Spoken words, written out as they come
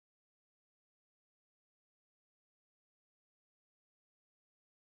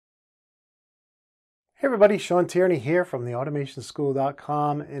Hey everybody, Shawn here from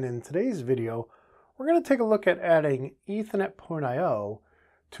theautomationschool.com, and in today's video we're going to take a look at adding Ethernet port I/O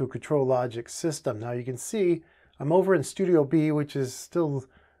to a ControlLogix system. Now you can see I'm over in Studio B, which is still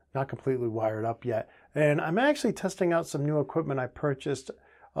not completely wired up yet, and I'm actually testing out some new equipment I purchased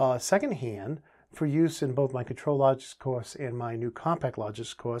secondhand for use in both my ControlLogix course and my new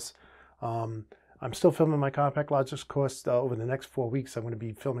CompactLogix course. I'm still filming my CompactLogix course over the next 4 weeks. I'm going to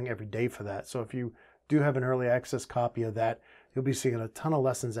be filming every day for that, so if you do have an early access copy of that, you'll be seeing a ton of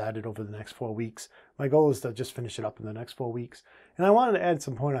lessons added over the next 4 weeks. My goal is to just finish it up in the next 4 weeks. And I wanted to add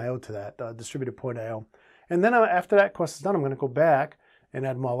some point I/O to that, distributed point I/O. And then after that course is done, I'm going to go back and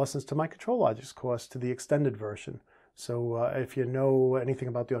add more lessons to my ControlLogix course, to the extended version. So if you know anything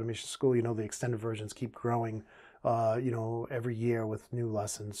about the Automation School, you know the extended versions keep growing, every year with new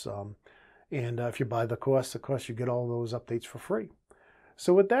lessons. And if you buy the course, you get all those updates for free.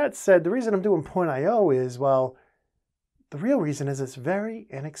 So with that said, the reason I'm doing point I/O is, well, the real reason is it's very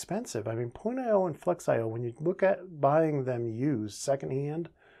inexpensive. I mean, point I/O and flex I/O, when you look at buying them used secondhand,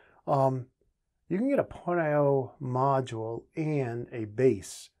 you can get a point I/O module and a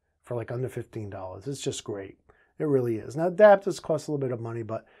base for like under $15. It's just great. It really is. Now, adapters cost a little bit of money,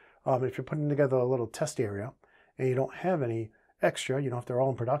 but if you're putting together a little test area and you don't have any extra, if they're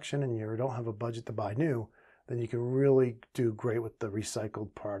all in production and you don't have a budget to buy new, then you can really do great with the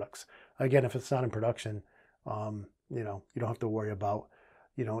recycled products. Again, if it's not in production, you don't have to worry about,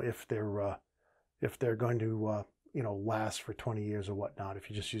 if they're going to, last for 20 years or whatnot, if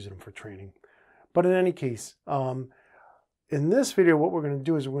you're just using them for training. But in any case, in this video, what we're going to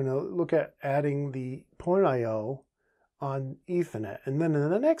do is we're going to look at adding the point I/O on Ethernet. And then in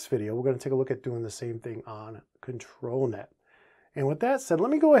the next video, we're going to take a look at doing the same thing on ControlNet. And with that said,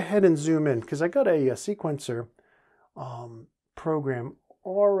 let me go ahead and zoom in, because I got a sequencer program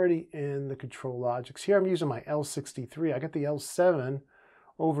already in the ControlLogix. Here I'm using my L63. I got the L7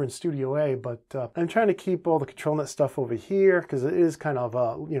 over in Studio A, but I'm trying to keep all the ControlNet stuff over here because it is kind of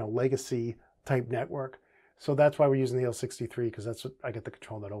a legacy type network. So that's why we're using the L63, because that's what I get the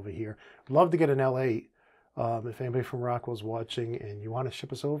ControlNet over here. Love to get an L8. If anybody from Rockwell's watching and you want to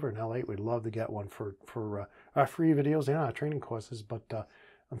ship us over an L8, we'd love to get one for our free videos and our training courses. But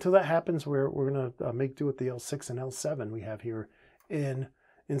until that happens, we're going to make do with the L6 and L7 we have here in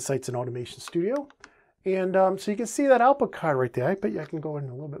Insights and Automation Studio. And so you can see that output card right there. I bet you I can go in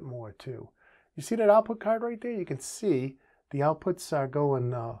a little bit more too. You see that output card right there? You can see the outputs are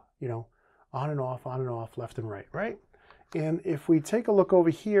going, on and off, left and right? And if we take a look over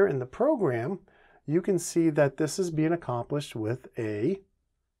here in the program, you can see that this is being accomplished with a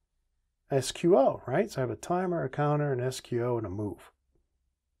SQO, right? So I have a timer, a counter, an SQO, and a move.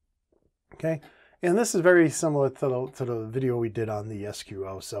 Okay, and this is very similar to the video we did on the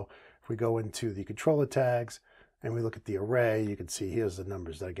SQO. So if we go into the controller tags and we look at the array, you can see here's the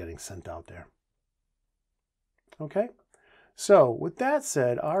numbers that are getting sent out there. Okay, so with that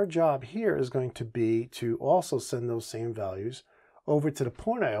said, our job here is going to be to also send those same values over to the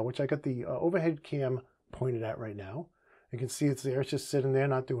point I/O, which I got the overhead cam pointed at right now. You can see it's there, it's just sitting there,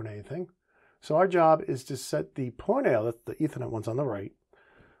 not doing anything. So our job is to set the point I/O, that's the Ethernet ones on the right,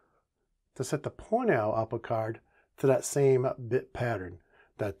 to set the point I/O output card to that same bit pattern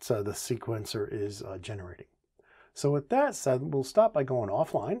that the sequencer is generating. So with that said, we'll stop by going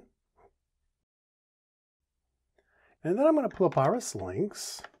offline. And then I'm going to pull up RS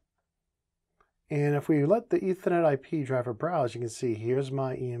links. And if we let the Ethernet IP driver browse, you can see here's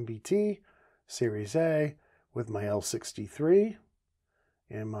my EMBT Series A with my L63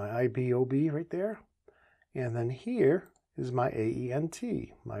 and my IBOB right there. And then here is my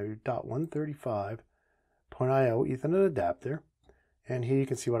AENT, my .135 point I/O Ethernet adapter. And here you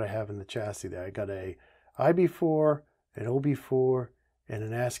can see what I have in the chassis there. I got a IB4, an OB4, and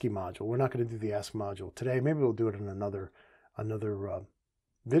an ASCII module. We're not going to do the ASCII module today. Maybe we'll do it in another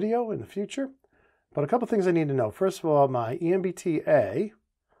video in the future. But a couple things I need to know. First of all, my EMBT-A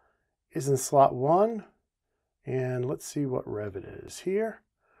is in slot 1. And let's see what rev it is here.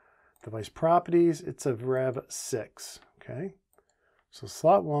 Device properties, it's a rev 6. Okay, so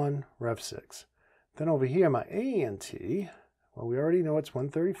slot 1, rev 6. Then over here, my AENT, well, we already know it's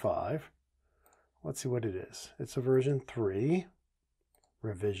 135. Let's see what it is. It's a version 3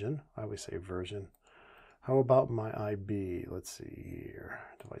 revision. I always say version. How about my IB? Let's see here.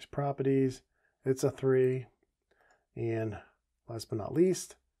 Device properties. It's a 3. And last but not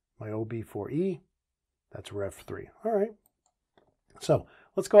least, my OB4E, that's Rev 3. All right. So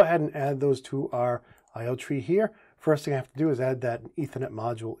let's go ahead and add those to our I/O tree here. First thing I have to do is add that Ethernet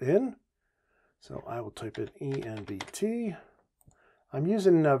module in. So I will type in ENBT I'm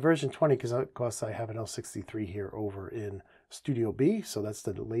using version 20 because of course I have an L63 here over in Studio B, so that's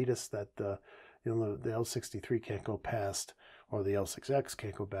the latest that the L63 can't go past, or the L6X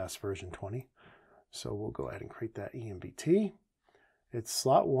can't go past version 20. So we'll go ahead and create that ENBT. It's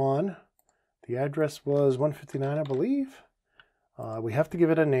slot 1. The address was 159, I believe. We have to give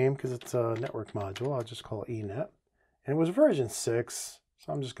it a name because it's a network module. I'll just call it AENT. And it was version 6,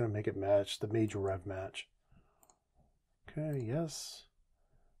 so I'm just going to make it match the major rev match. Okay, yes.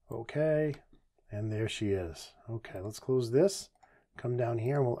 Okay, and there she is. Okay, let's close this. Come down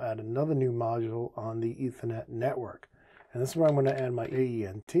here and we'll add another new module on the Ethernet network. And this is where I'm going to add my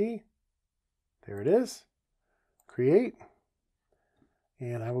AENT. There it is. Create.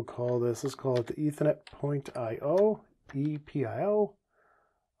 And I will call this, let's call it the Ethernet Point IO, EPIO.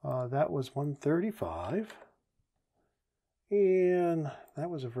 That was 135. And that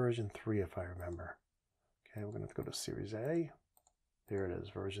was a version 3 if I remember. Okay, we're going to have to go to Series A. There it is,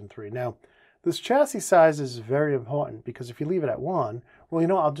 version 3. Now, this chassis size is very important because if you leave it at 1, well, you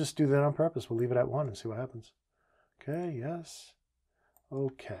know, I'll just do that on purpose. We'll leave it at 1 and see what happens. Okay, yes.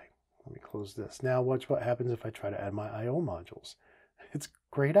 Okay, let me close this. Now watch what happens if I try to add my I/O modules. It's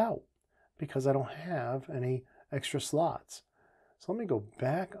grayed out because I don't have any extra slots. So let me go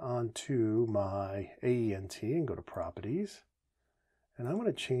back onto my AENT and go to Properties. And I'm going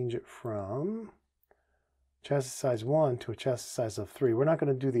to change it from chassis size 1 to a chassis size of 3. We're not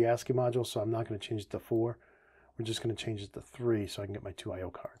going to do the ASCII module, so I'm not going to change it to 4. We're just going to change it to 3 so I can get my 2 I/O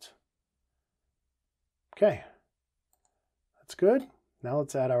cards. Okay, that's good. Now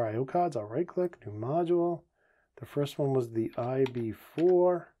let's add our I/O cards. I'll right-click, new module. The first one was the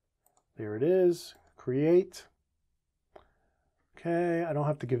IB4. There it is. Create. Okay, I don't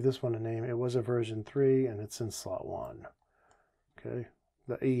have to give this one a name. It was a version 3, and it's in slot 1. Okay,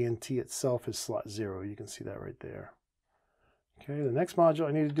 the AENT itself is slot 0. You can see that right there. Okay, the next module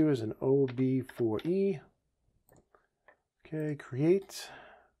I need to do is an OB4E. Okay, create.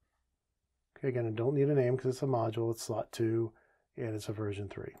 Okay, again, I don't need a name because it's a module. It's slot 2, and it's a version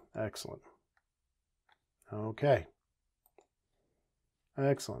 3. Excellent. Okay.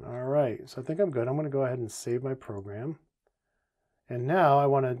 Excellent. All right, so I think I'm good. I'm going to go ahead and save my program. And now I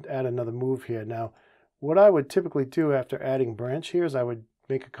want to add another move here. Now, what I would typically do after adding branch here is I would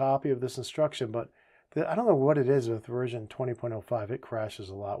make a copy of this instruction, but I don't know what it is with version 20.05. It crashes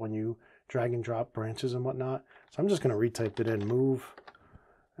a lot when you drag and drop branches and whatnot. So I'm just going to retype it in, move,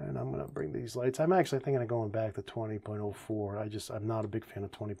 and I'm going to bring these lights. I'm actually thinking of going back to 20.04. I'm not a big fan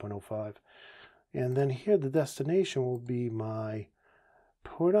of 20.05. And then here the destination will be my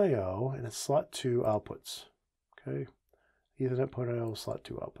port IO, and it's slot 2 outputs. Okay. Ethernet port IO, slot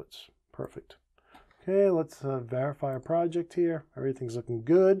 2 outputs. Perfect. Okay, let's verify our project here. Everything's looking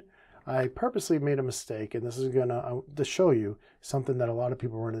good. I purposely made a mistake, and this is going to show you something that a lot of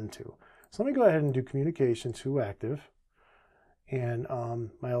people run into. So let me go ahead and do communication to active. And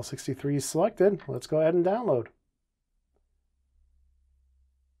my L63 is selected. Let's go ahead and download.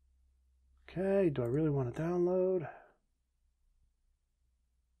 Okay, do I really want to download?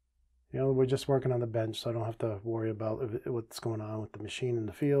 You know, we're just working on the bench, so I don't have to worry about what's going on with the machine in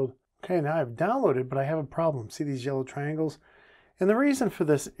the field. Okay, now I've downloaded, but I have a problem. See these yellow triangles? And the reason for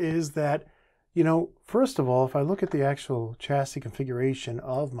this is that, you know, first of all, if I look at the actual chassis configuration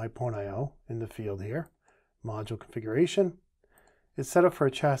of my port IO in the field here, module configuration, it's set up for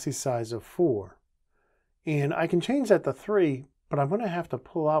a chassis size of 4. And I can change that to 3, but I'm going to have to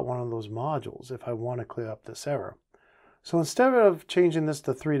pull out one of those modules if I want to clear up this error. So instead of changing this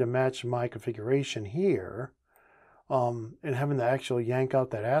to 3 to match my configuration here, and having to actually yank out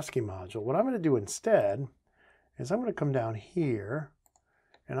that ASCII module, what I'm going to do instead is I'm going to come down here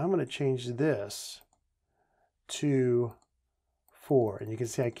and I'm going to change this to 4. And you can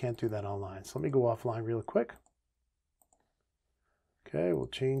see I can't do that online. So let me go offline real quick. Okay, we'll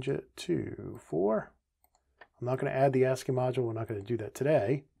change it to 4. I'm not going to add the ASCII module. We're not going to do that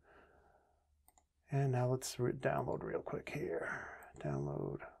today. And now let's download real quick here.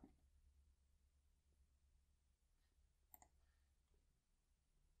 Download.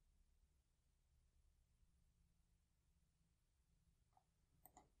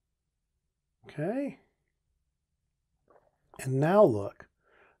 Okay. And now look,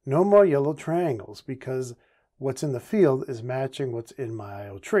 no more yellow triangles because what's in the field is matching what's in my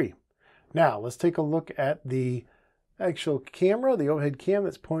IO tree. Now let's take a look at the actual camera, the overhead cam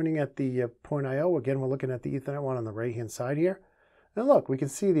that's pointing at the port IO. Again, we're looking at the Ethernet one on the right-hand side here. And look, we can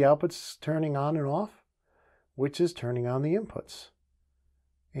see the outputs turning on and off, which is turning on the inputs.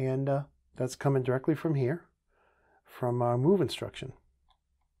 And that's coming directly from here, from our move instruction.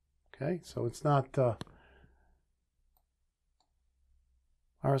 Okay, so it's not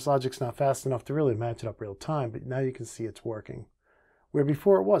RSLogic's not fast enough to really match it up real time, but now you can see it's working, where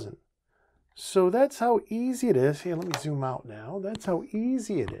before it wasn't. So that's how easy it is. Here, let me zoom out now. That's how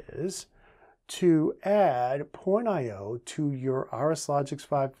easy it is to add point.io to your RSLogix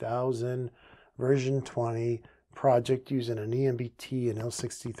 5000 version 20 project using an EMBT, an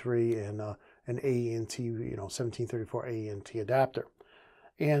L63, and an AENT, 1734 AENT adapter.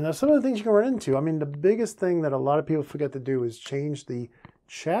 And some of the things you can run into, I mean, the biggest thing that a lot of people forget to do is change the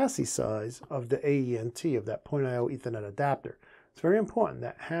chassis size of the AENT, of that point.io Ethernet adapter. It's very important.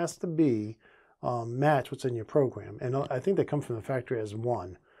 That has to be match what's in your program. And I think they come from the factory as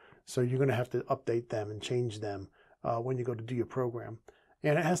one. So you're going to have to update them and change them when you go to do your program.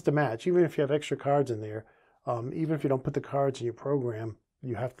 And it has to match, even if you have extra cards in there. Even if you don't put the cards in your program,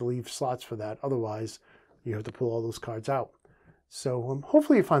 you have to leave slots for that. Otherwise, you have to pull all those cards out. So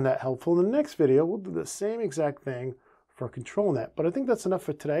hopefully you find that helpful. In the next video, we'll do the same exact thing for ControlNet. But I think that's enough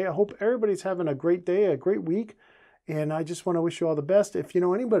for today. I hope everybody's having a great day, a great week. And I just want to wish you all the best. If you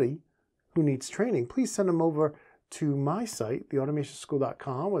know anybody who needs training, please send them over to my site,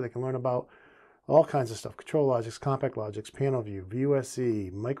 theautomationschool.com, where they can learn about all kinds of stuff: ControlLogix, CompactLogix, PanelView,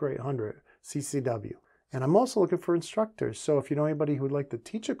 VUSE, Micro 800, CCW. And I'm also looking for instructors. So if you know anybody who would like to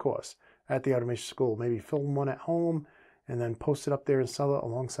teach a course at the Automation School, maybe film one at home and then post it up there and sell it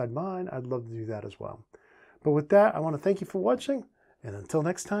alongside mine, I'd love to do that as well. But with that, I want to thank you for watching. And until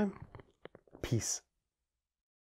next time, peace.